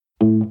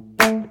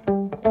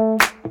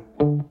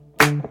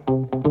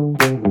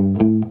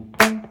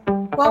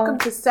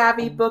to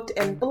Savvy, Booked,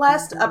 and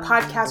Blessed, a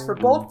podcast for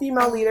bold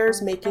female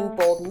leaders making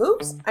bold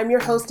moves. I'm your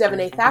host,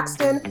 Devonay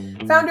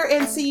Thaxton, founder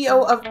and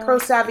CEO of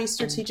ProSavvy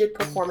Strategic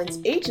Performance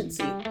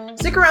Agency.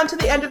 Stick around to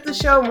the end of the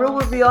show and we'll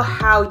reveal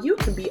how you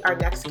can be our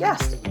next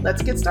guest.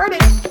 Let's get started.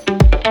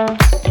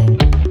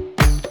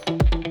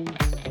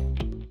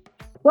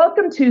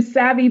 Welcome to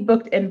Savvy,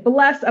 Booked, and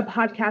Blessed, a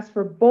podcast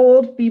for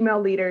bold female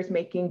leaders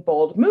making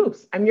bold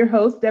moves. I'm your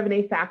host,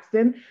 Devonay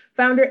Thaxton,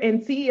 founder and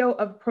CEO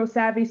of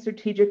ProSavvy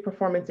Strategic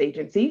Performance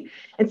Agency.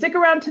 And stick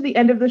around to the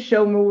end of the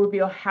show and we'll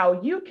reveal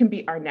how you can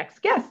be our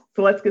next guest.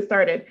 So let's get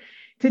started.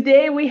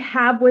 Today we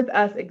have with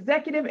us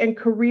executive and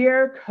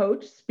career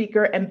coach,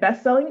 speaker, and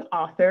best-selling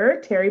author,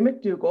 Terry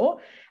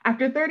McDougall.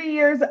 After 30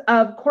 years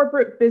of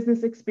corporate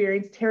business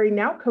experience, Terry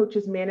now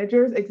coaches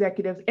managers,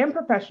 executives, and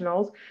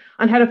professionals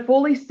on how to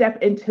fully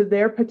step into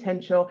their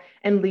potential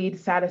and lead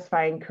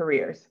satisfying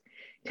careers.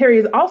 Terry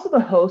is also the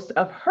host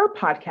of her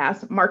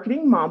podcast,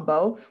 Marketing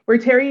Mambo, where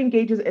Terry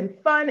engages in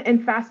fun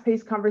and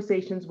fast-paced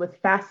conversations with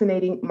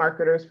fascinating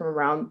marketers from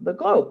around the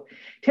globe.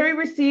 Terry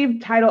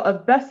received title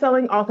of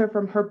best-selling author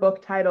from her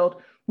book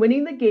titled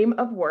Winning the Game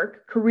of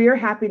Work, Career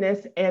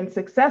Happiness and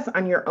Success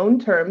on Your Own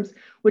Terms,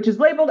 which is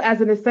labeled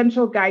as an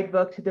essential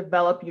guidebook to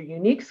develop your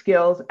unique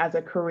skills as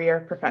a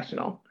career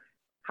professional.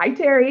 Hi,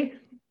 Terry.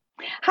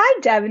 Hi,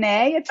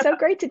 Devonay. It's so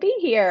great to be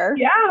here.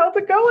 Yeah, how's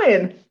it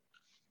going?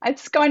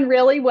 It's going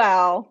really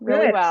well,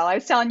 really Good. well. I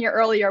was telling you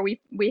earlier,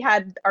 we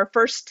had our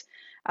first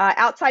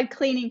outside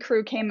cleaning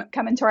crew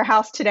come into our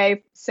house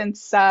today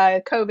since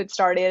COVID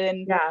started,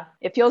 and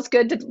It feels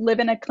good to live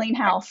in a clean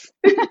house.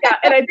 Yeah,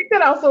 and I think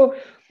that also,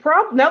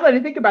 now that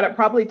I think about it,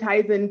 probably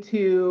ties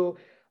into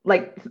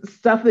like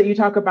stuff that you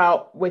talk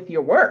about with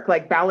your work,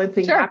 like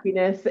balancing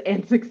happiness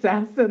and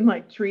success and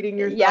like treating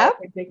yourself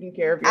and taking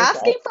care of yourself.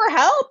 Asking for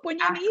help when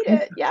you need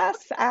it.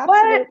 Yes,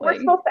 absolutely. What? We're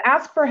supposed to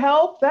ask for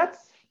help?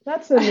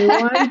 That's a new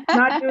one.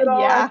 Not do it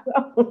all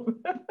ourselves.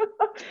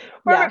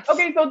 Yes.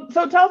 Okay,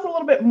 so tell us a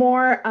little bit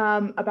more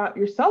about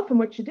yourself and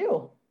what you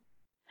do.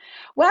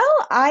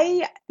 Well,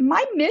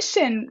 my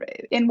mission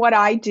in what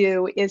I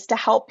do is to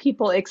help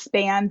people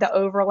expand the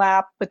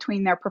overlap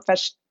between their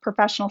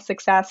professional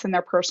success and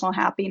their personal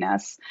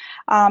happiness.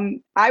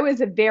 I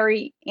was a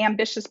very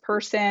ambitious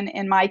person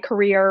in my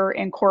career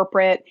in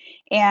corporate,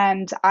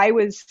 and I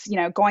was,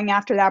 going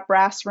after that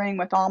brass ring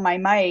with all my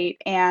might.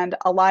 And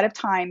a lot of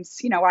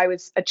times, I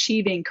was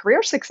achieving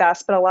career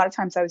success, but a lot of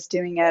times I was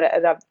doing it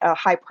at a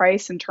high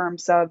price in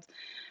terms of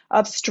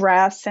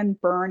stress and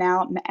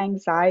burnout and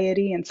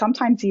anxiety and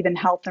sometimes even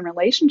health and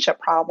relationship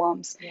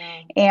problems.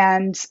 Yeah.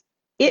 And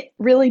it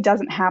really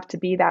doesn't have to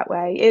be that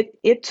way.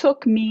 It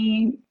took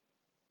me,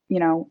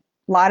 a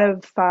lot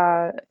of,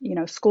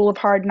 school of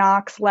hard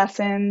knocks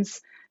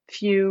lessons,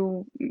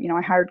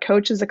 I hired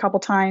coaches a couple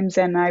times,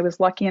 and I was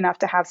lucky enough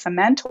to have some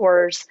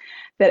mentors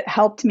that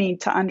helped me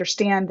to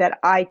understand that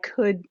I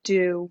could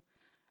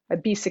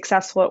be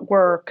successful at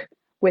work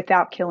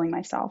without killing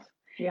myself.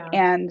 Yeah.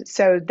 And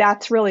so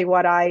that's really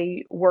what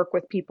I work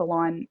with people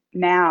on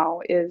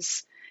now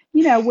is,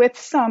 with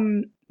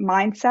some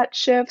mindset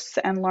shifts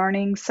and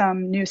learning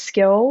some new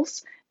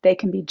skills, they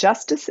can be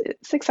just as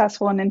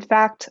successful and in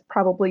fact,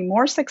 probably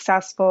more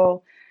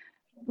successful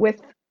with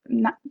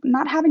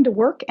not having to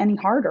work any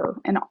harder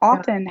and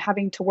often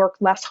having to work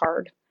less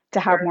hard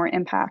to have more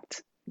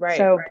impact. Right.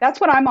 So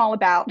that's what I'm all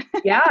about.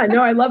 Yeah,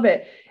 no, I love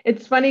it.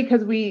 It's funny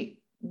because we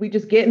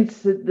just get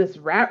into this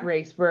rat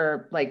race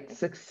where like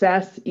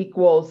success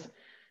equals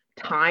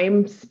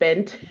time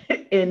spent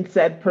in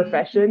said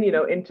profession,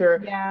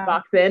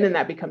 box in, and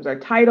that becomes our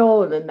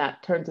title. And then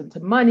that turns into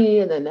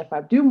money. And then if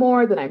I do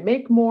more, then I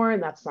make more.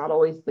 And that's not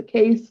always the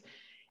case.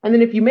 And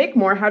then if you make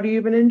more, how do you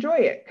even enjoy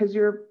it? Because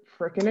you're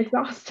freaking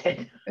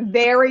exhausted.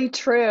 Very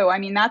true. I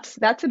mean, that's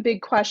a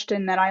big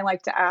question that I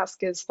like to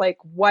ask is like,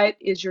 what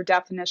is your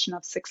definition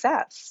of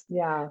success?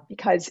 Yeah.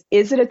 Because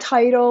is it a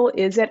title?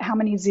 Is it how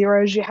many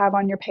zeros you have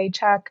on your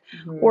paycheck?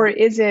 Mm-hmm. Or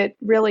is it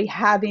really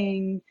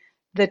having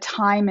the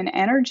time and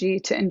energy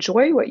to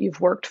enjoy what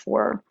you've worked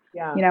for?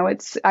 Yeah.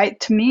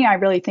 To me, I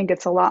really think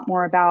it's a lot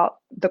more about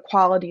the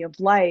quality of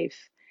life.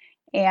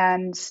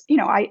 And,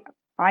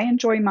 I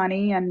enjoy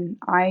money and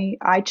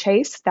I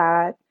chase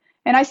that.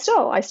 And I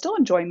still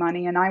enjoy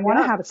money and I want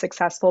to have a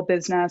successful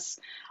business.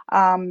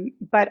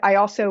 But I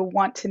also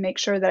want to make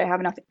sure that I have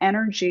enough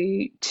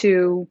energy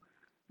to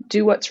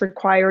do what's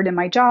required in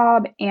my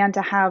job and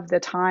to have the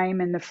time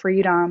and the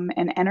freedom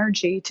and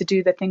energy to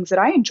do the things that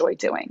I enjoy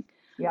doing.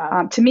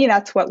 Yeah. To me,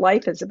 that's what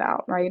life is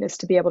about, right? Is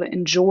to be able to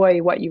enjoy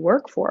what you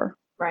work for.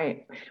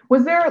 Right.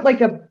 Was there like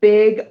a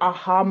big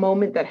aha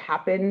moment that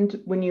happened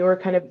when you were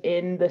kind of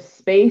in the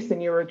space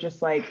and you were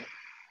just like,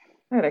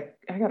 I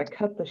gotta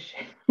cut the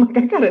shit. Like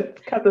I gotta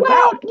cut this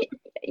out.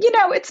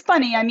 It's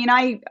funny. I mean,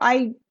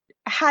 I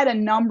had a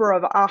number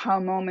of aha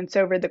moments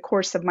over the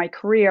course of my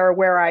career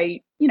where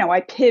I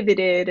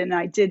pivoted and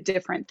I did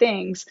different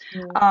things.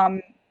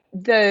 Mm.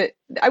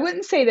 I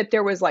wouldn't say that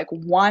there was like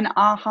one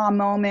aha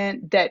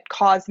moment that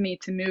caused me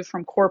to move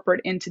from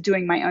corporate into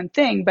doing my own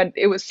thing, but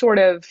it was sort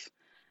of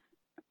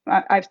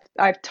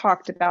I've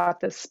talked about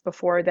this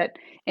before, that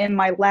in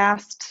my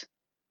last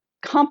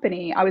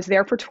company, I was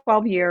there for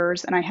 12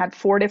 years and I had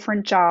four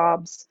different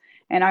jobs.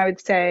 And I would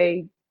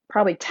say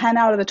probably 10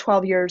 out of the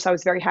 12 years, I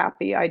was very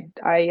happy.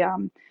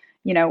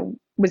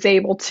 Was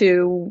able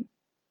to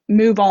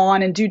move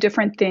on and do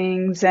different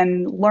things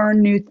and learn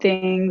new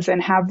things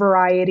and have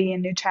variety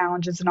and new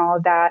challenges and all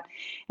of that.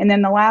 And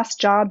then the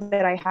last job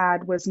that I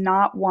had was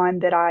not one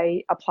that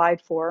I applied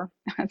for.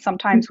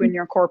 Sometimes when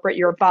you're corporate,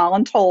 you're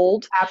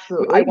voluntold. I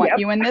Absolutely. want Yep.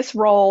 you in this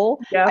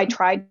role. I Yep.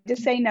 tried to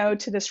say no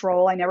to this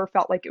role. I never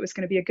felt like it was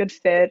going to be a good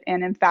fit.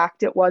 And in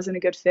fact, it wasn't a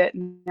good fit.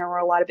 And there were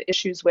a lot of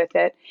issues with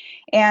it.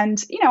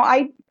 And,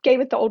 I gave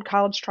it the old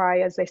college try,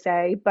 as they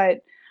say.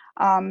 But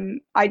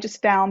I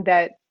just found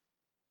that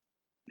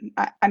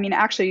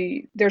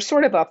actually, there's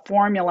sort of a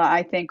formula,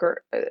 I think,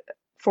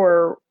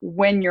 for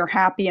when you're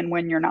happy and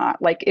when you're not.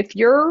 Like if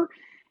you're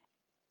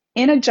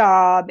in a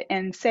job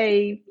and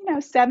say,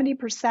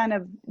 70%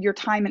 of your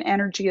time and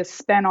energy is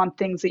spent on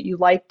things that you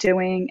like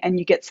doing and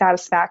you get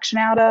satisfaction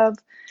out of,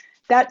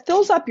 that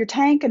fills up your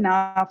tank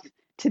enough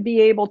to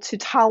be able to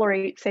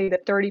tolerate, say, the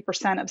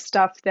 30% of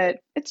stuff that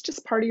it's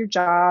just part of your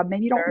job.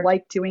 Maybe you don't Sure.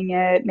 like doing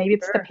it. Maybe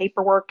it's the Sure.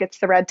 paperwork, it's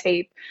the red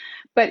tape.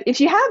 But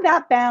if you have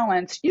that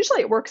balance,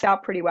 usually it works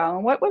out pretty well.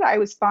 And what I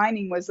was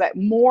finding was that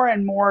more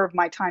and more of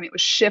my time, it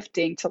was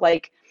shifting to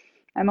like,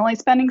 I'm only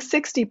spending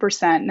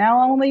 60%, now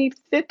only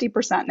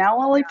 50%, now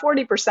only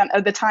 40%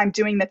 of the time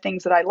doing the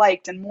things that I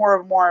liked. And more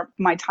of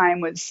my time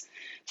was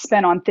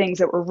spent on things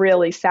that were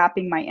really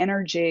sapping my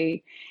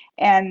energy.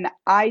 And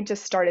I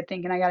just started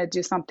thinking I got to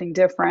do something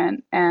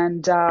different.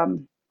 And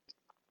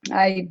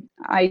I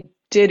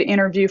did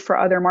interview for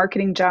other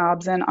marketing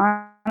jobs. And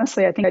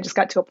honestly, I think I just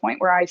got to a point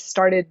where I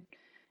started,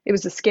 it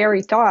was a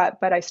scary thought,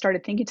 but I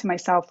started thinking to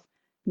myself,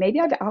 maybe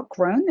I've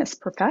outgrown this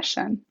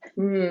profession.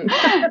 Mm.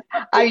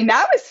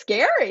 That was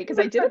scary because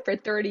I did it for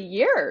 30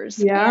 years.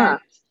 Yeah.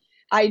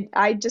 And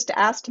I just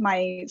asked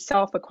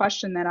myself a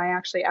question that I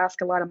actually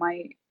ask a lot of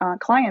my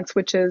clients,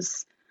 which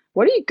is,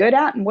 what are you good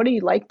at and what do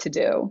you like to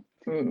do?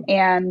 Mm.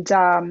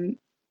 And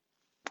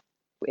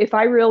if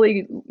I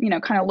really,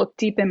 kind of look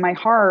deep in my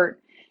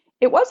heart,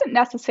 it wasn't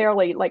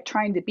necessarily like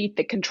trying to beat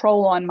the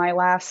control on my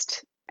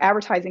last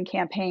advertising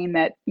campaign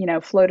that,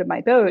 floated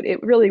my boat.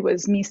 It really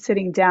was me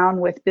sitting down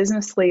with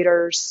business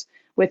leaders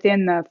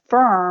within the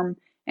firm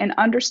and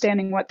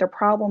understanding what their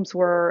problems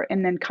were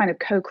and then kind of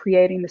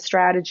co-creating the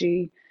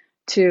strategy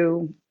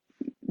to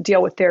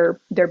deal with their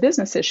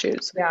business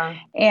issues. Yeah.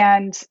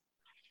 And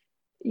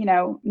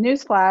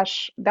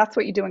newsflash, that's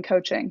what you do in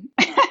coaching.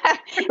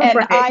 And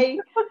Right.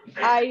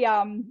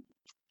 I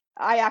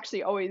I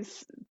actually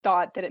always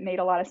thought that it made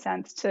a lot of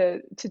sense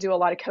to do a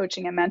lot of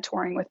coaching and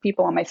mentoring with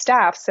people on my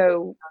staff.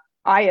 So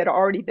I had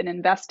already been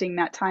investing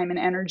that time and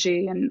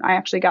energy, and I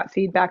actually got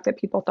feedback that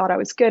people thought I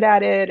was good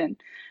at it, and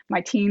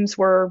my teams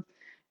were,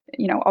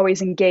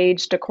 always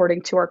engaged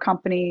according to our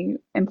company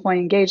employee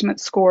engagement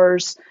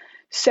scores.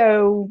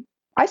 So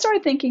I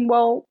started thinking,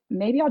 well,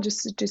 maybe I'll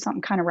just do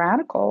something kind of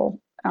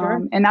radical.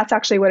 Sure. And that's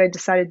actually what I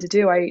decided to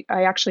do. I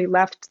actually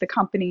left the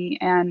company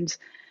and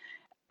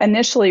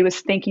initially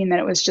was thinking that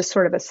it was just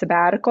sort of a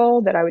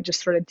sabbatical, that I would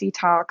just sort of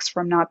detox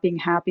from not being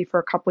happy for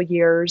a couple of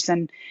years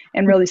and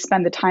really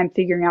spend the time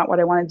figuring out what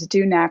I wanted to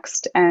do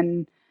next.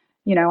 And,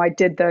 I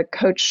did the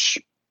coach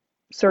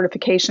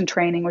certification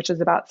training, which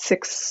is about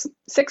six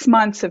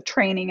months of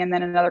training and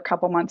then another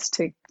couple months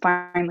to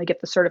finally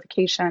get the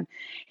certification.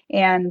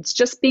 And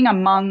just being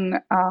among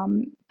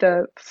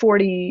the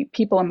 40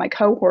 people in my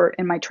cohort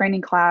in my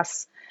training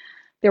class,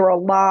 there were a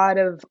lot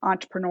of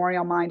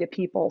entrepreneurial minded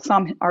people.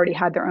 Some already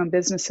had their own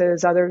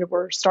businesses, others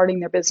were starting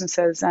their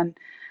businesses. And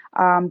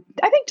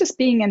I think just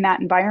being in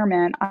that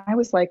environment, I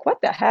was like, what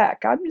the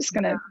heck? I'm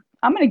going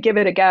to give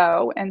it a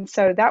go. And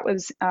so that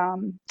was,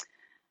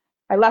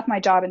 I left my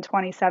job in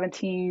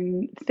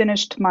 2017,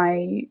 finished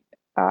my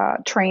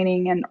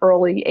training in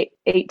early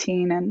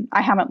 18, and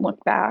I haven't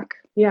looked back.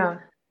 Yeah.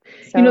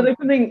 So, There's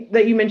something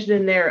that you mentioned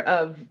in there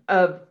of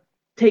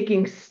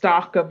taking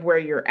stock of where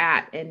you're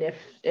at, and if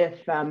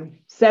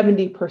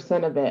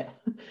 70% of it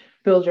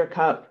fills your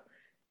cup,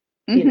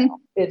 mhm.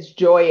 it's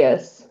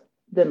joyous,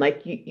 then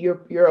like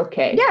you're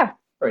okay Yeah,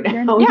 for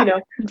now, yeah, But I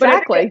think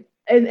exactly.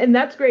 and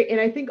that's great. And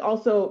I think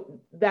also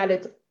that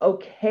it's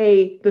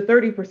okay. The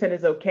 30%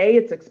 is okay.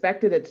 It's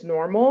expected. It's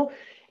normal.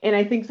 And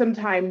I think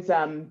sometimes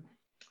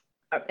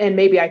and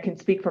maybe I can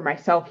speak for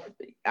myself,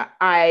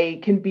 I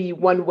can be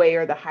one way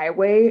or the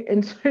highway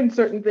in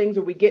certain things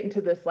where we get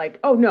into this like,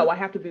 oh no, I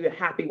have to be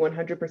happy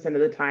 100% of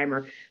the time,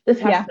 or this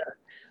has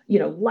Yeah,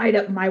 to, light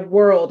up my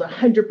world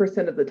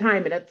 100% of the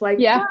time. And it's like,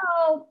 yeah.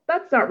 well,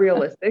 that's not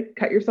realistic.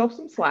 Cut yourself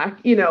some slack.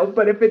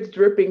 But if it's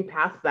dripping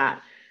past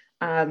that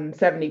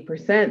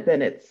 70%,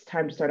 then it's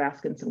time to start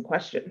asking some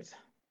questions.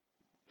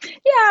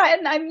 Yeah,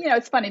 and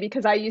it's funny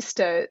because I used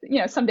to,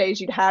 some days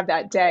you'd have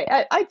that day.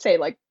 I'd say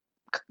like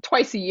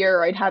twice a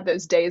year, I'd have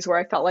those days where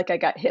I felt like I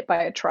got hit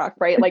by a truck,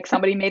 right? Like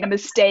somebody made a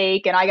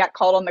mistake and I got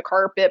called on the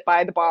carpet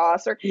by the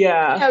boss, or,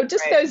 Yeah.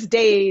 just Right. those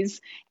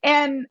days.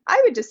 And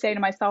I would just say to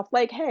myself,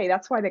 like, hey,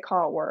 that's why they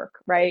call it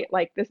work, right?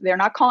 Like this, they're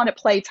not calling it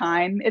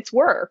playtime, it's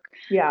work.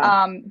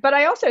 Yeah. But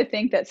I also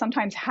think that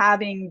sometimes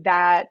having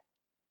that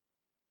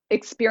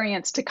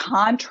experience to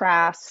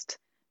contrast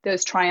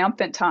those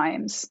triumphant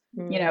times,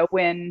 Mm.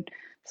 when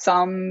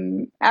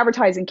some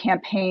advertising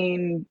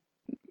campaign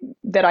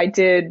that I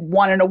did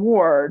won an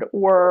award,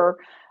 or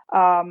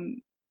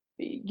um,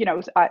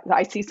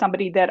 I see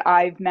somebody that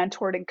I've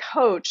mentored and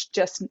coached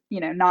just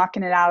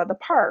knocking it out of the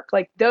park.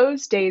 Like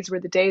those days were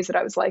the days that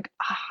I was like,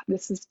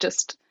 this is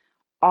just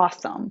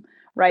awesome,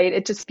 right?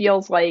 It just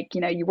feels like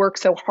you work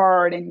so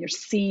hard and you're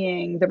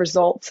seeing the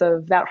results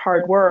of that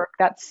hard work.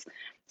 That's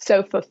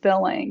so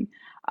fulfilling.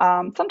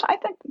 Sometimes I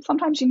think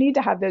sometimes you need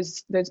to have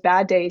those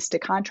bad days to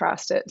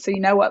contrast it, so you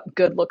know what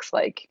good looks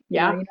like. You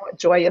Yeah, know what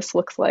joyous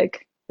looks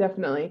like,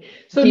 definitely.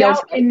 So now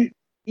feels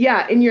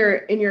like. in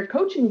your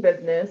coaching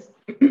business,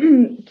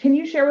 can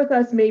you share with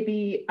us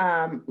maybe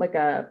like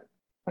a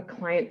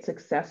client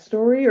success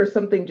story or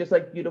something just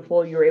like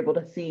beautiful you were able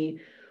to see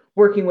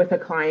working with a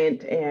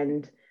client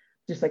and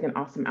just like an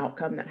awesome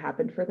outcome that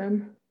happened for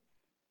them?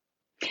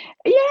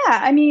 Yeah,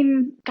 I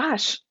mean,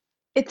 gosh,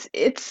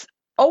 it's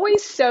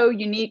always so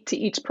unique to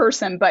each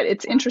person, but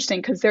it's interesting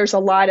because there's a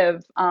lot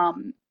of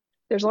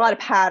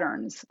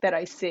patterns that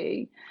I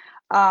see.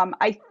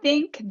 I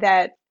think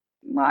that,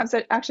 well, I was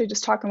actually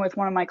just talking with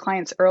one of my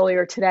clients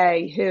earlier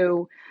today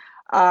who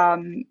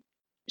um,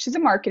 she's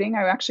in marketing.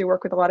 I actually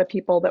work with a lot of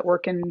people that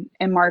work in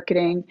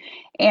marketing,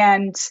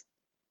 and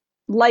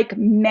like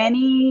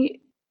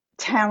many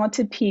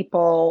talented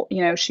people,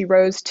 she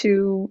rose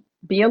to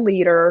be a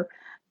leader,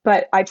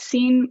 but I've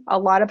seen a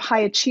lot of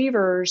high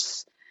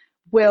achievers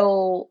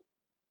will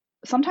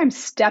sometimes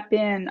step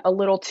in a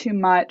little too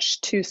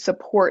much to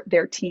support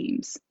their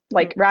teams. Mm,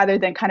 Like rather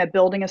than kind of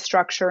building a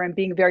structure and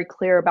being very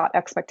clear about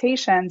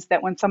expectations,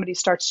 that when somebody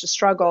starts to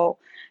struggle,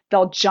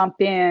 they'll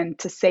jump in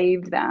to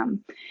save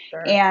them.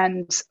 sure.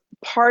 And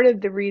part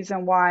of the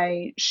reason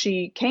why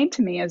she came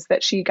to me is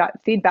that she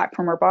got feedback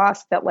from her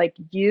boss that, like,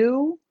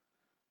 you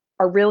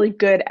are really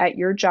good at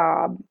your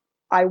job.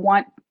 I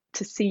want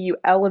to see you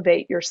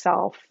elevate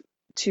yourself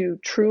to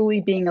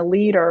truly being a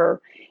leader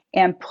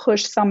and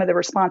push some of the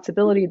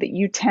responsibility that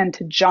you tend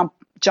to jump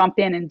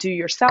in and do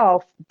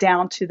yourself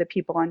down to the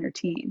people on your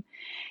team.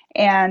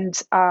 And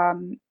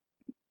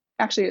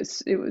actually,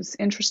 it was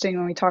interesting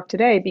when we talked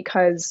today,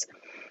 because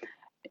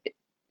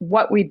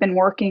what we've been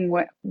working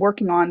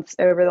on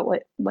over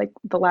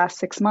the last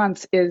 6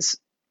 months is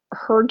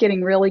her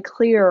getting really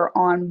clear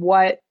on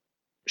what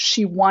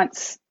she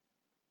wants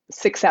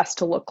success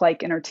to look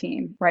like in her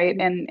team, right?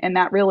 And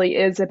that really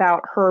is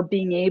about her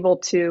being able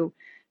to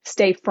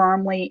stay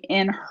firmly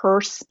in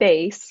her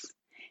space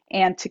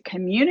and to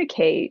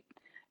communicate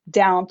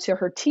down to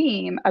her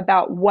team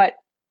about what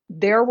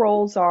their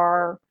roles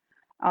are,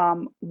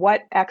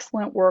 what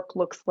excellent work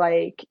looks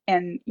like,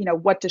 and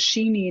what does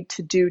she need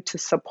to do to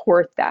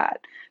support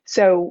that.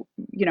 So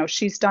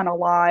she's done a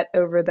lot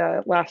over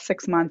the last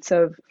 6 months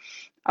of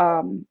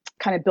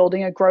kind of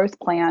building a growth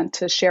plan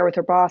to share with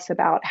her boss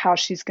about how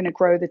she's going to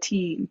grow the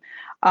team,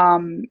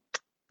 um,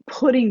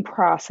 putting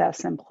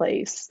process in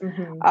place,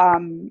 Hmm.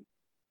 um,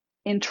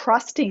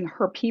 entrusting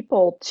her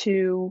people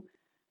to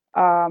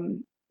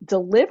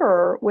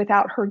deliver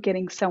without her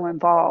getting so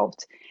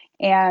involved.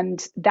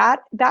 And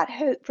that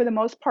has, for the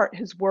most part,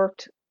 has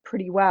worked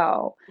pretty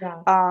well.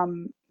 Yeah.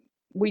 Um,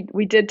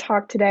 we did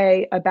talk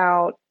today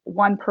about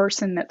one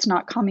person that's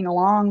not coming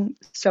along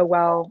so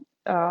well,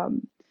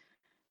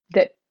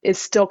 that is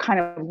still kind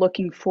of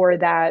looking for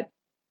that,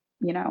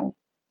 you know,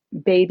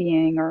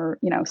 babying, or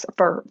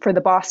for the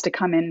boss to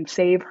come in and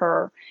save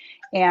her.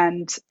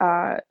 And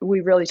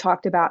we really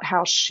talked about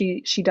how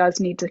she does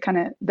need to kind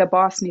of, the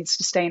boss needs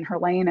to stay in her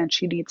lane, and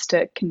she needs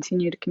to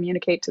continue to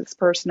communicate to this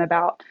person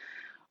about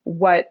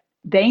what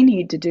they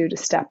need to do to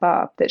step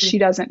up, that she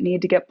doesn't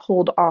need to get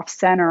pulled off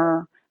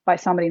center by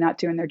somebody not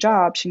doing their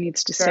job. She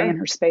needs to stay in Sure.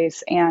 her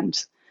space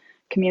and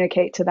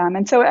communicate to them.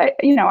 And so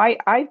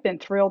I've been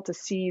thrilled to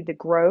see the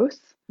growth.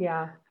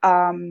 Yeah.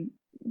 um,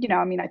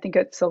 I mean, I think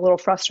it's a little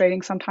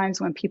frustrating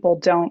sometimes when people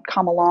don't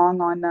come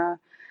along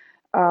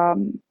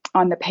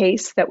on the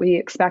pace that we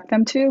expect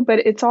them to, but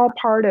it's all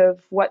part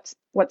of what's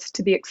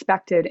to be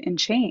expected in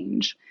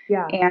change.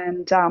 Yeah.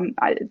 And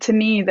to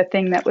me, the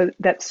thing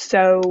that's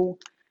so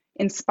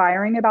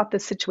inspiring about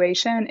this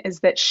situation is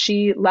that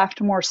she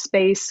left more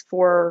space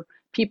for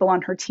people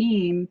on her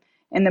team,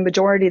 and the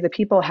majority of the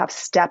people have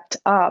stepped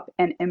up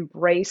and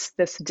embraced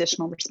this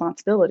additional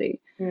responsibility.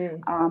 Mm.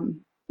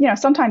 um,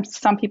 Sometimes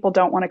some people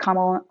don't want to come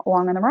along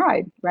on the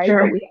ride, right? But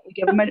Sure. we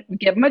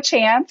give them a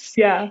chance.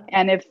 Yeah.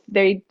 And if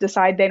they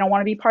decide they don't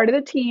want to be part of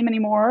the team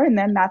anymore, and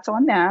then that's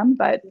on them.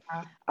 But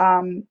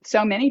Yeah.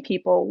 so many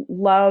people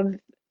love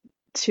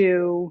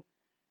to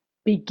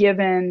be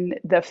given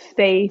the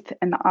faith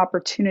and the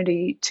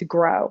opportunity to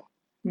grow.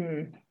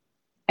 Mm.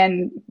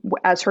 And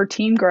as her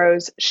team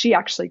grows, she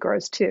actually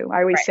grows too. I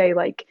always Right. say,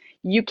 like,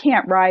 you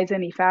can't rise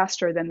any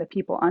faster than the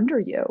people under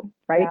you,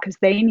 right? Yeah, Because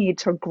they need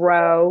to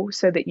grow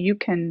so that you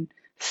can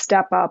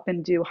step up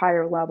and do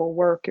higher level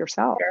work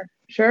yourself. sure.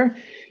 Sure.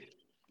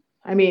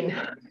 I mean,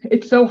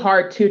 it's so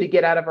hard too to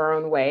get out of our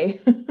own way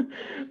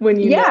when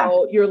Yeah,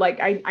 you're like,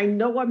 I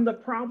know I'm the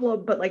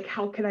problem, but like,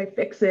 how can I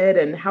fix it?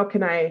 And how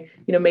can I,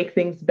 make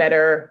things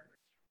better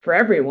for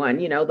everyone?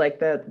 Like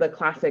the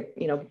classic,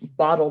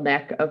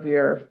 bottleneck of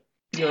your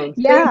own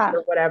space yeah,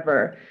 or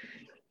whatever.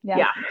 yeah.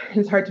 Yeah,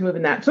 it's hard to move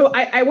in that. So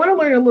I want to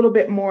learn a little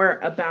bit more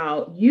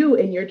about you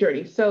and your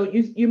journey. So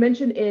you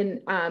mentioned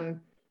in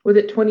was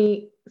it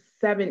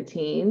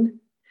 2017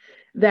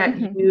 that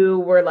Mhm. you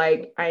were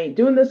like, I ain't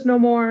doing this no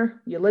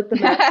more. You lit the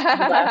match,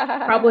 you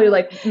left. Probably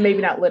like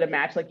maybe not lit a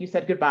match, like you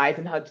said goodbyes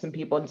and hugged some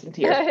people and some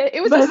tears.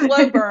 It was a But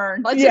slow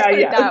burn. Let's just yeah, put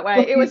it yeah. that way.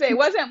 It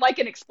wasn't like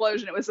an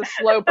explosion. It was a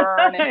slow burn.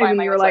 And And then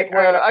finally you I were was like, like,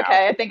 all right, whoa, I'm out.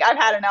 okay, I think I've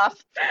had enough.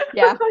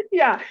 Yeah.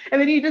 Yeah. And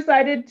then you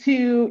decided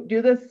to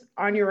do this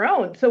on your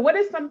own. So what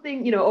is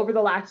something, over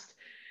the last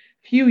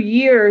few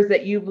years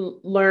that you've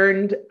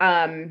learned,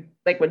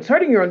 like when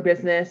starting your own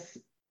business,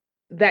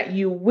 that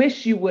you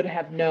wish you would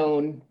have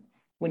known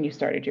when you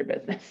started your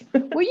business?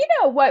 Well, you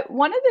know what?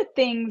 One of the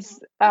things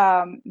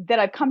that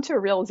I've come to a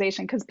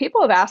realization, because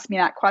people have asked me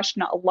that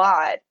question a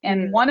lot,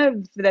 and Mm, one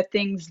of the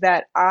things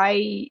that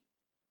I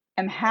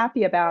am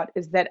happy about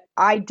is that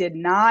I did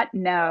not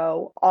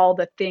know all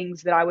the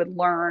things that I would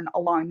learn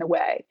along the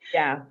way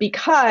yeah,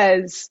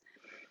 because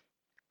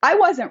I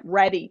wasn't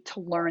ready to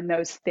learn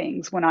those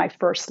things when I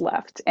first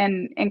left.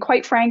 And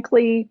quite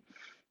frankly,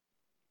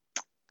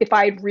 if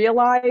I'd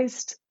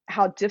realized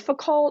how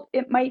difficult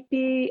it might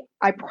be,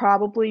 I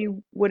probably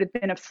would have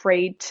been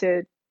afraid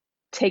to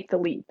take the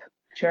leap.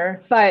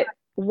 sure. But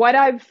what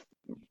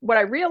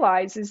I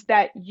realize is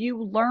that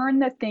you learn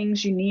the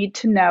things you need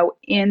to know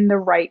in the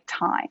right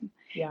time.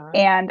 Yeah.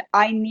 And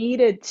I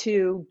needed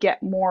to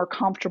get more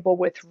comfortable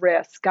with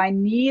risk. I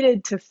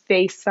needed to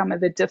face some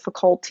of the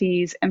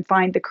difficulties and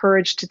find the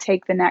courage to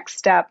take the next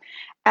step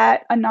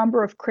at a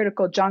number of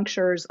critical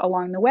junctures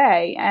along the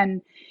way.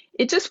 And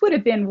it just would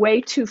have been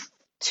way too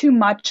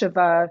much of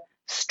a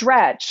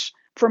stretch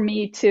for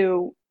me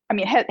to, I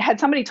mean, had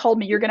somebody told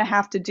me you're going to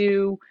have to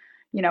do,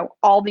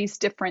 all these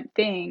different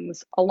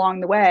things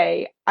along the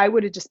way, I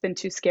would have just been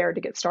too scared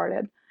to get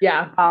started.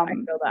 Yeah, I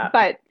Um, feel that.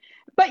 but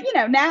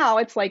now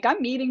it's like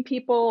I'm meeting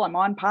people, I'm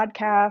on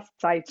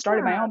podcasts. I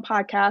started my Yeah. own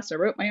podcast, I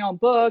wrote my own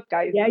book.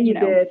 I've, Yeah, you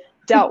did.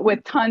 dealt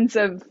with tons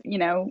of,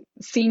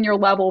 senior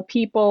level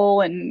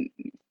people and,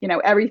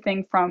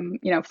 everything from,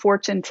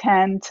 Fortune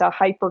 10 to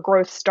hyper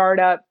growth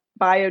startup,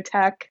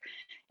 biotech.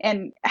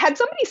 And had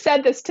somebody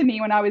said this to me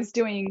when I was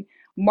doing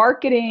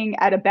marketing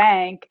at a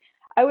bank,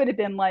 I would have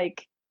been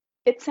like,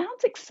 it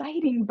sounds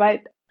exciting,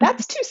 but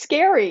that's too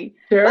scary.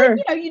 But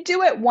Sure. you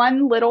do it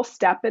one little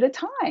step at a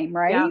time, Yeah.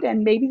 right?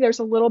 And maybe there's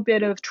a little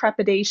bit of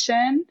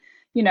trepidation,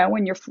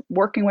 when you're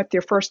working with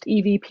your first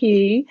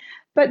EVP.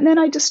 But then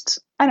I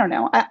don't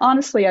know.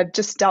 Honestly, I've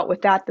just dealt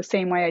with that the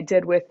same way I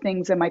did with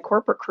things in my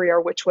corporate career,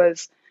 which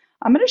was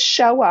I'm going to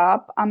show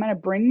up, I'm going to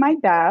bring my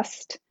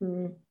best,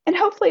 Mm, and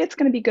hopefully it's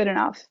going to be good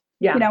enough.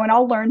 yeah. And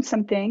I'll learn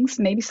some things.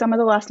 Maybe some of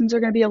the lessons are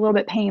going to be a little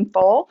bit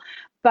painful,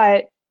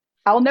 but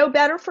I'll know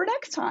better for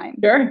next time.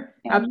 Sure.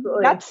 And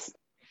Absolutely.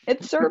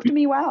 it served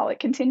me well. It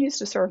continues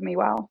to serve me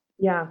well.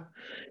 Yeah.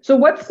 So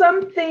what's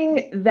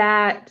something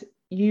that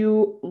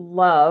you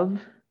love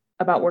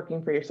about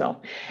working for yourself?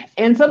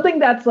 And something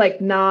that's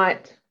like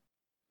not,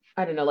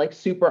 I don't know, like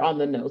super on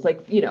the nose,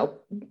 like,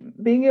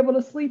 being able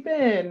to sleep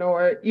in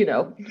or,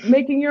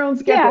 making your own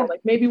schedule. Yeah.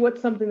 Like maybe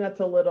what's something that's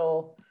a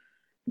little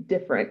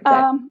different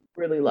that Um,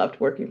 you really loved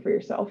working for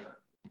yourself?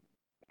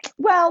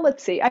 well,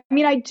 let's see. I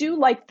mean, I do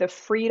like the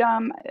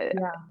freedom. Yeah.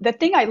 The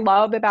thing I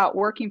love about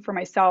working for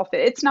myself,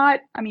 it's not,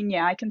 I mean,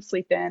 yeah, I can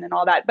sleep in and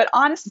all that. But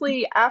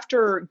honestly,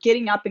 after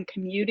getting up and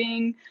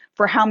commuting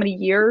for how many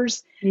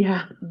years,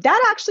 Yeah.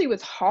 that actually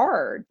was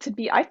hard to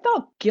be. I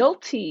felt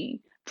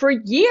guilty for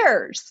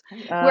years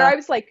where Uh, I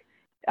was like,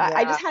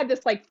 I yeah. just had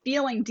this like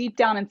feeling deep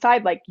down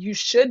inside, like you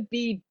should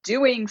be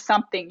doing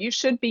something. You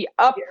should be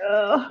up,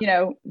 Yeah.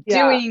 Yeah.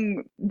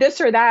 doing this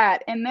or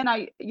that. And then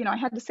I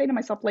had to say to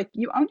myself, like,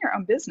 you own your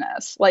own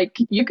business. Like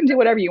you can do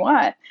whatever you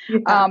want. Yeah.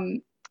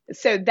 Um,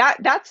 so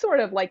that's sort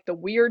of like the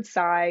weird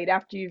side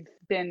after you've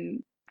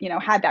been,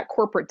 had that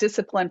corporate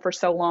discipline for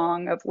so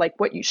long of like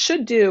what you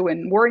should do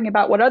and worrying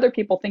about what other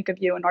people think of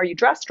you and are you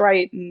dressed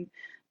right and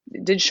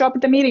did you show up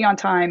at the meeting on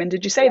time and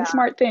did you say the Yeah.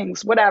 smart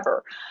things,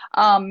 whatever.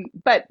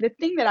 But the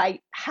thing that I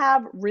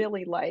have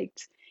really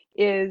liked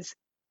is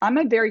I'm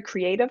a very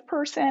creative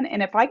person,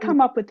 and if I Mm, come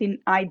up with an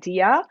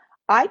idea,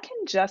 I can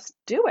just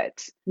do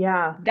it.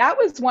 yeah. That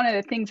was one of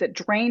the things that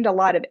drained a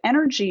lot of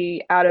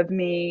energy out of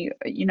me,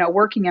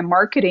 working in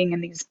marketing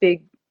in these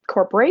big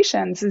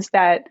corporations, is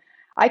that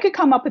I could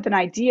come up with an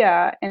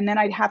idea and then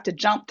I'd have to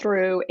jump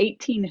through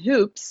 18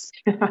 hoops,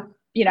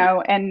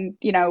 and,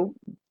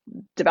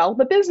 develop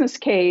a business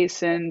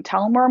case and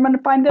tell them where I'm going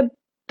to find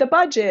the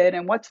budget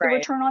and what's the Right.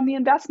 return on the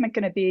investment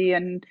going to be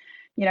and,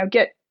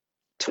 get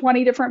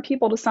 20 different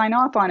people to sign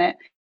off on it.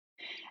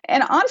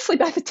 And honestly,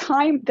 by the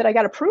time that I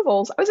got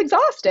approvals, I was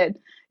exhausted.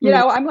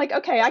 Mm, I'm like,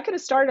 okay, I could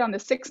have started on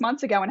this 6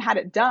 months ago and had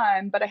it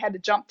done, but I had to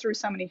jump through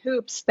so many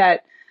hoops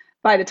that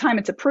by the time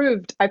it's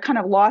approved, I've kind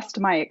of lost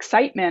my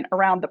excitement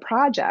around the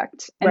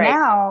project. And right.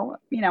 now,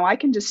 I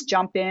can just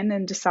jump in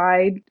and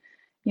decide,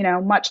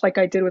 much like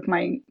I did with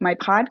my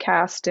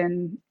podcast,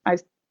 and I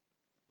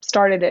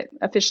started it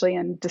officially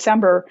in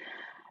December.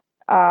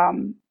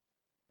 Um,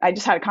 I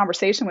just had a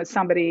conversation with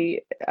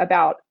somebody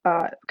about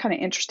a kind of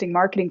interesting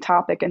marketing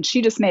topic, and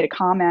she just made a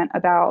comment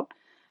about,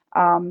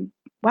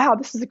 "Wow,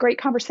 this is a great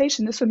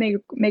conversation. This would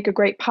make a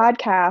great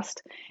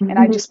podcast." And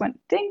I just went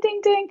ding, ding,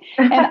 ding,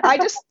 and I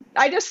just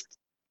Just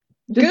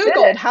did it.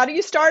 Googled how do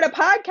you start a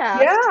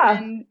podcast,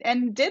 Yeah.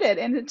 and did it,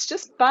 and it's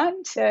just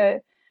fun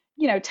to,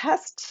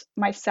 test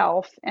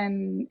myself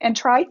and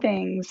try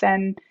things,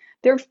 and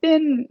there've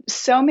been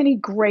so many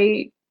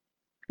great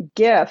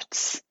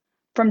gifts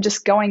from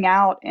just going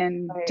out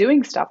and Right.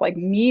 doing stuff like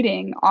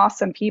meeting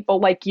awesome people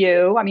like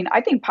you. I mean, I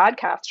think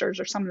podcasters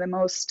are some of the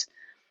most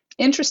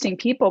interesting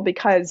people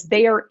because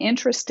they are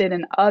interested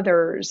in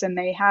others and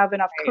they have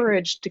enough Right.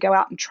 courage to go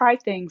out and try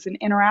things and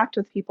interact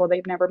with people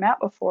they've never met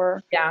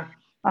before. Yeah,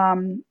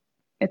 Um,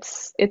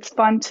 it's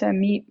fun to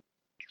meet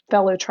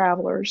fellow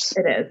travelers.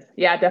 it is.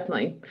 Yeah,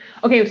 definitely.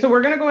 Okay, so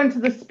we're gonna go into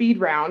the speed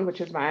round, which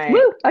is Woo!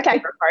 my Okay.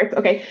 favorite part.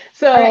 Okay, All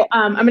so right.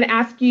 I'm gonna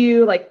ask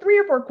you like 3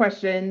 or 4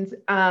 questions,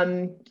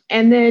 and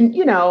then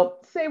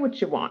say what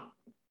you want,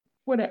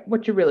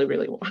 what you really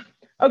really want.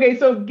 Okay,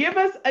 so give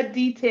us a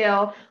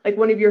detail, like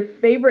one of your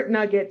favorite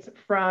nuggets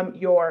from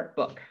your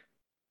book.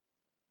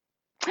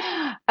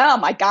 Oh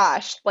my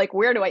gosh, like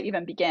where do I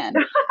even begin?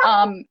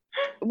 Um,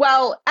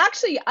 well,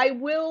 actually, I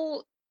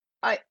will.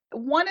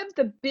 One of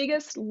the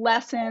biggest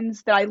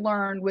lessons that I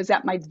learned was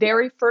at my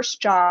very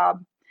first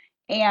job,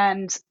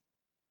 and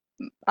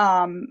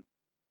um,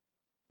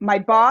 my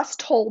boss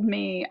told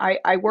me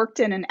I worked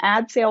in an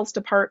ad sales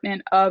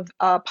department of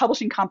a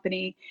publishing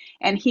company,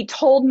 and he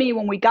told me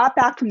when we got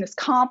back from this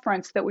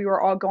conference that we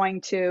were all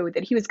going to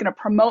that he was going to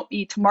promote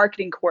me to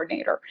marketing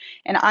coordinator,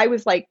 and I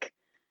was like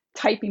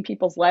typing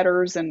people's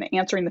letters and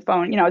answering the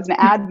phone, as an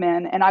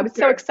admin. And I was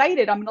so Sure.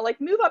 excited. I'm going to like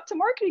move up to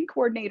marketing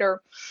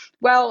coordinator.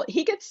 Well,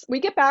 we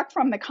get back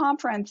from the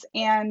conference,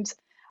 and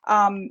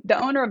the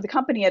owner of the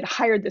company had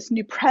hired this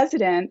new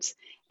president,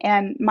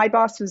 and my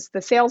boss was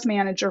the sales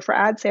manager for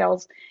ad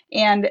sales.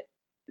 And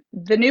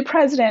the new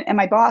president and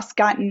my boss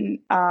got in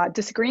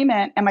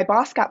disagreement, and my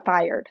boss got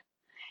fired.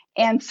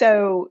 And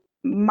so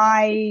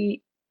I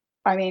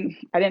mean,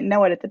 I didn't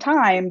know it at the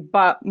time,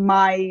 but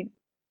my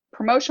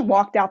promotion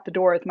walked out the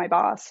door with my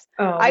boss.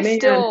 Oh man.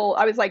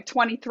 I was like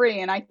 23,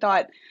 and I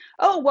thought,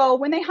 oh, well,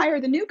 when they hire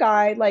the new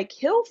guy, like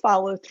he'll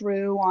follow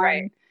through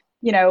Right.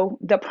 on,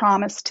 the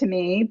promise to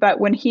me.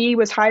 But when he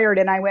was hired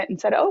and I went and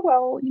said, oh,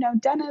 well,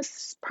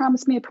 Dennis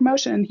promised me a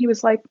promotion, and he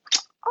was like,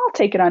 I'll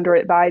take it under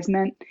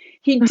advisement.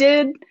 He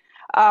did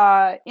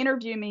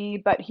interview me,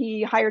 but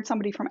he hired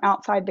somebody from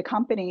outside the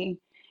company.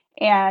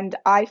 And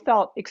I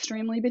felt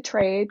extremely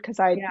betrayed because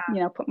I,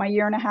 Yeah. put my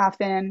year and a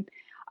half in.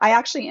 I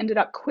actually ended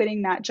up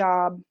quitting that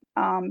job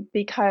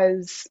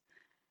because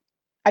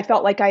I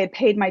felt like I had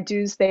paid my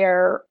dues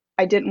there.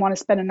 I didn't want to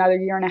spend another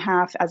year and a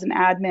half as an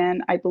admin.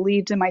 I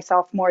believed in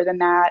myself more than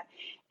that.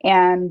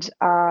 And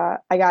I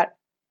got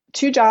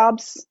 2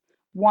 jobs,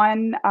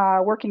 one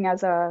working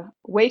as a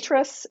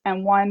waitress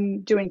and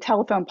one doing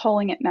telephone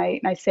polling at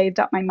night. And I saved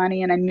up my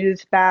money and I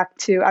moved back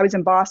I was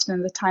in Boston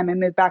at the time. I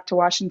moved back to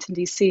Washington,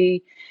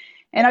 D.C.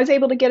 And I was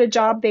able to get a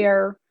job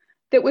there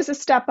that was a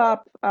step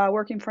up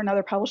working for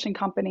another publishing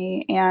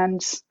company. And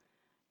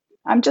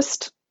I'm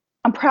just,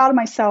 I'm proud of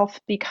myself Yeah.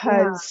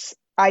 because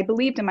I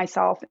believed in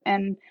myself.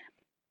 And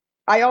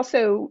I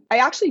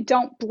actually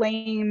don't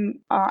blame,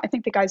 I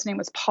think the guy's name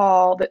was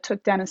Paul that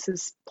took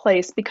Dennis's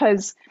place,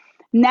 because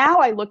now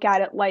I look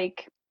at it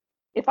like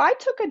if I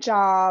took a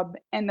job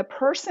and the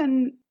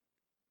person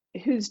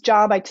whose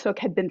job I took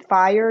had been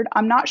fired,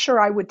 I'm not sure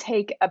I would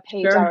take a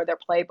page out Sure. of their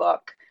playbook,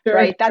 Sure.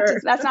 right? Sure.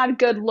 That's not a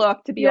good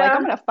look to be like,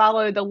 I'm Yeah. going to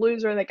follow the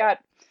loser that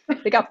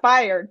got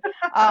fired.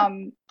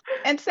 Um,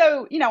 and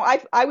so,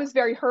 I was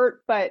very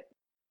hurt, but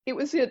it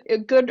was a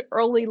good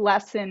early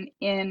lesson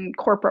in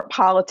corporate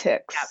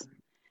politics. Yep.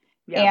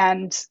 Yep.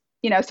 And,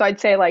 so I'd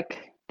say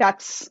like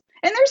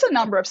and there's a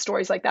number of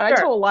stories like that. I Sure.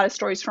 told a lot of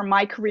stories from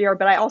my career,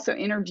 but I also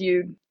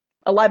interviewed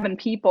 11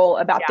 people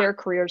about Yeah. their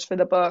careers for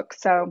the book.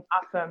 So,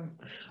 Awesome.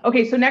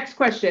 Okay, so next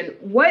question.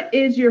 What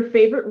is your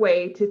favorite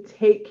way to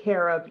take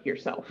care of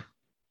yourself?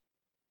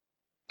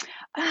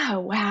 oh,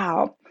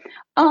 wow.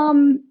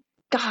 Um,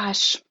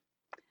 Gosh,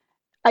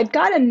 I've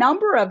got a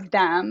number of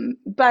them,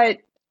 but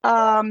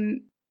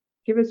um,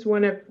 Give us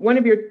one of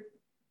your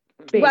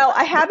well,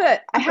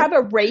 favorites. I have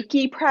a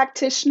Reiki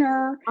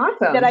practitioner that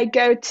Awesome. I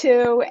go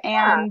to,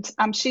 Yeah,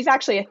 and she's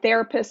actually a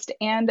therapist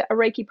and a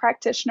Reiki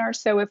practitioner.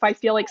 So if I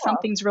feel like cool.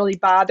 something's really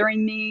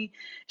bothering me,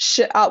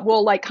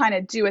 we'll like kind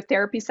of do a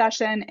therapy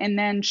session, and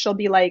then she'll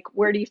be like,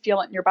 "Where do you feel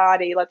it in your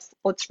body?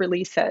 Let's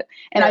release it."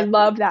 And I Sure.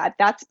 love that.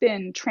 That's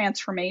been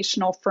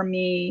transformational for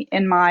me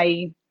in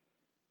my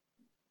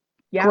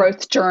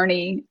growth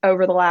journey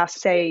over the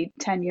last, say,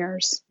 10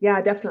 years.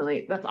 Yeah,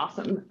 definitely. That's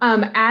awesome.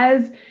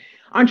 As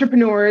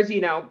entrepreneurs,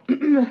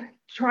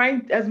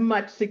 trying as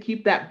much to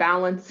keep that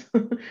balance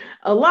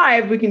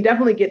alive, we can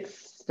definitely get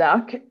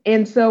stuck.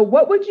 And so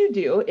what would you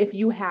do if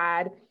you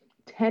had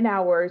 10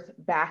 hours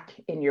back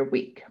in your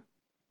week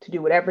to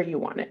do whatever you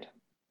wanted?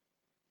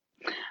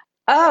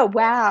 Oh,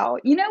 wow.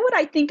 You know what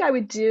I think I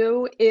would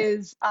do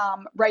is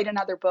write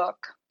another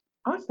book.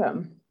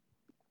 Awesome.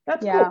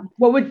 That's Yeah. cool.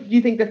 What would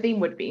you think the theme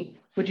would be?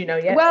 Would you know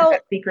yet? Is that Well,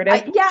 secretive?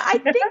 I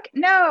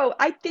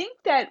think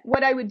that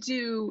what I would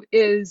do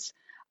is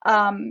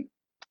um,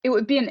 it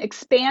would be an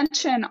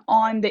expansion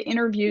on the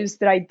interviews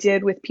that I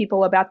did with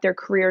people about their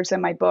careers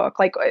in my book.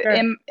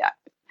 Sure.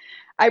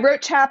 I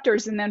wrote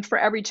chapters, and then for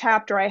every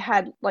chapter, I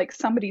had like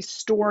somebody's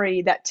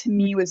story that to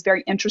me was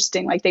very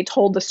interesting. Like they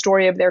told the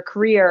story of their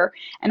career.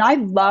 And I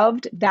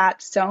loved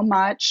that so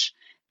much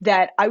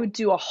that I would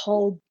do a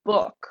whole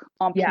book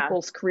on Yeah.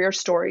 people's career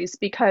stories,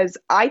 because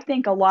I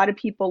think a lot of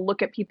people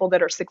look at people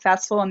that are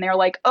successful and they're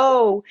like,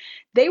 oh,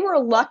 they were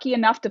lucky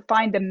enough to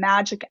find the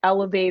magic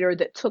elevator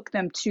that took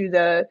them to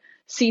the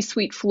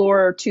C-suite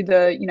floor, or to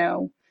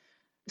the,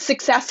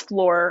 success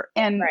floor.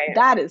 And Right.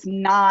 that is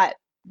not,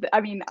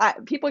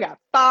 people got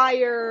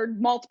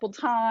fired multiple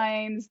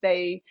times.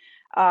 They,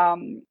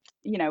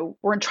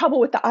 were in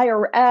trouble with the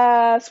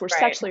IRS, were Right.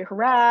 sexually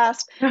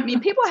harassed. I mean,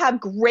 people have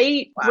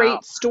great, Wow.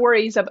 great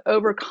stories of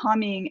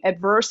overcoming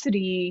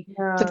adversity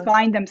to Yeah.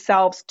 find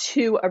themselves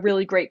to a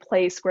really great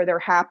place where they're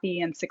happy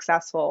and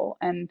successful.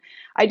 And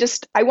I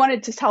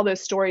wanted to tell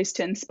those stories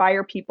to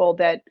inspire people,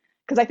 that,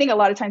 because I think a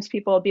lot of times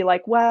people will be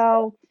like,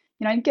 well,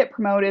 I didn't get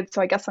promoted, so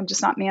I guess I'm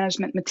just not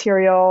management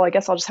material. I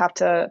guess I'll just have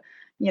to,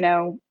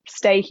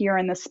 stay here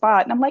in this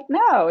spot. And I'm like,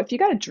 no, if you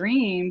got a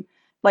dream,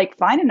 like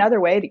find another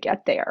way to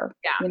get there,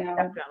 Yeah,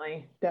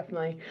 definitely.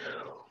 Definitely.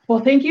 Well,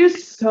 thank you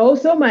so,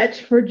 so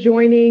much for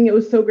joining. It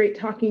was so great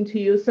talking to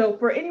you. So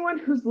for anyone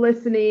who's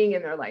listening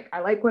and they're like,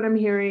 I like what I'm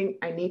hearing,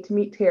 I need to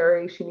meet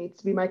Terry. She needs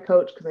to be my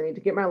coach because I need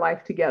to get my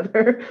life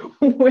together.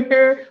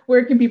 Where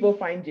can people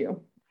find you?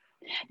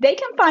 They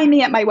can find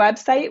me at my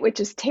website, which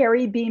is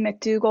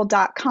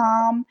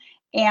terrybmcdougall.com.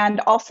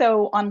 And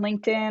also on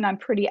LinkedIn. I'm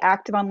pretty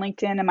active on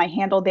LinkedIn, and my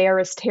handle there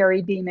is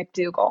Terry B.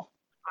 McDougall.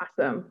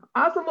 Awesome.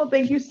 Awesome. Well,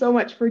 thank you so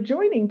much for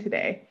joining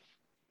today.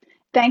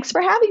 Thanks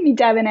for having me,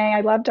 Devanay. I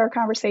loved our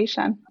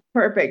conversation.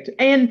 Perfect.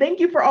 And thank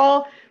you for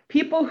all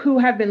people who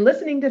have been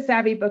listening to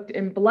Savvy Booked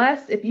and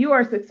Blessed. If you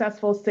are a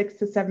successful 6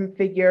 to 7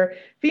 figure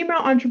female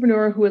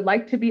entrepreneur who would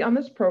like to be on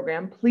this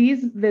program,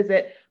 please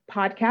visit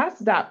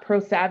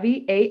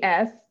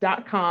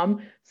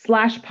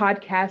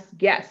podcast.prosavvyas.com/podcast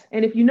guest.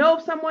 And if you know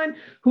of someone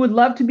who would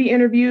love to be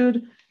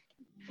interviewed,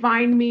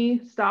 find me,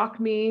 stalk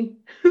me,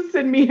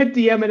 send me a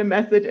DM and a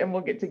message, and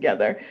we'll get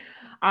together.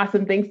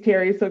 Awesome. Thanks,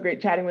 Terry. So great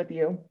chatting with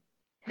you.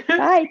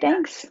 Bye.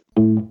 Thanks.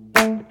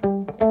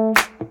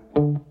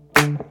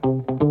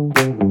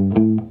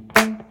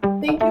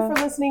 Thank you for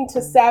listening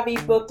to Savvy,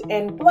 Booked,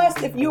 and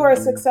Blessed. If you are a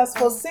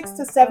successful 6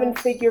 to 7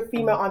 figure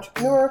female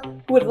entrepreneur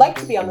who would like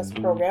to be on this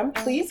program,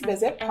 please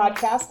visit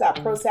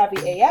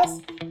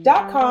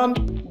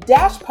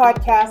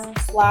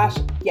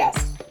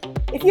podcast.prosavvyas.com/podcast/guest.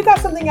 If you got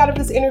something out of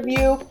this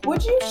interview,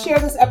 would you share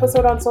this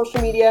episode on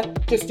social media?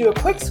 Just do a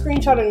quick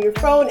screenshot on your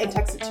phone and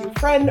text it to your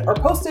friend, or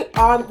post it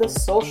on the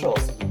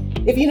socials.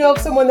 If you know of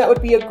someone that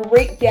would be a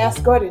great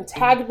guest, go ahead and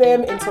tag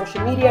them in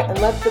social media and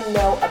let them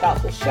know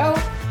about the show,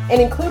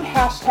 and include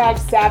hashtag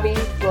Savvy,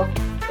 Booked,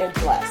 and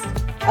Blessed.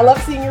 I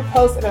love seeing your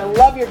posts, and I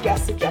love your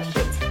guest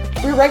suggestions.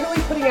 We're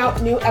regularly putting out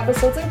new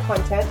episodes and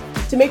content.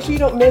 To make sure you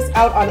don't miss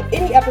out on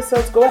any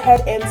episodes, go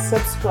ahead and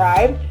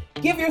subscribe.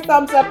 Give your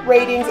thumbs up,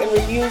 ratings, and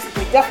reviews.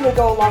 They definitely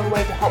go a long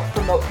way to help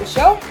promote the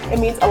show. It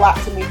means a lot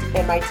to me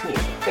and my team.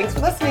 Thanks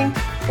for listening.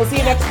 We'll see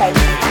you next time.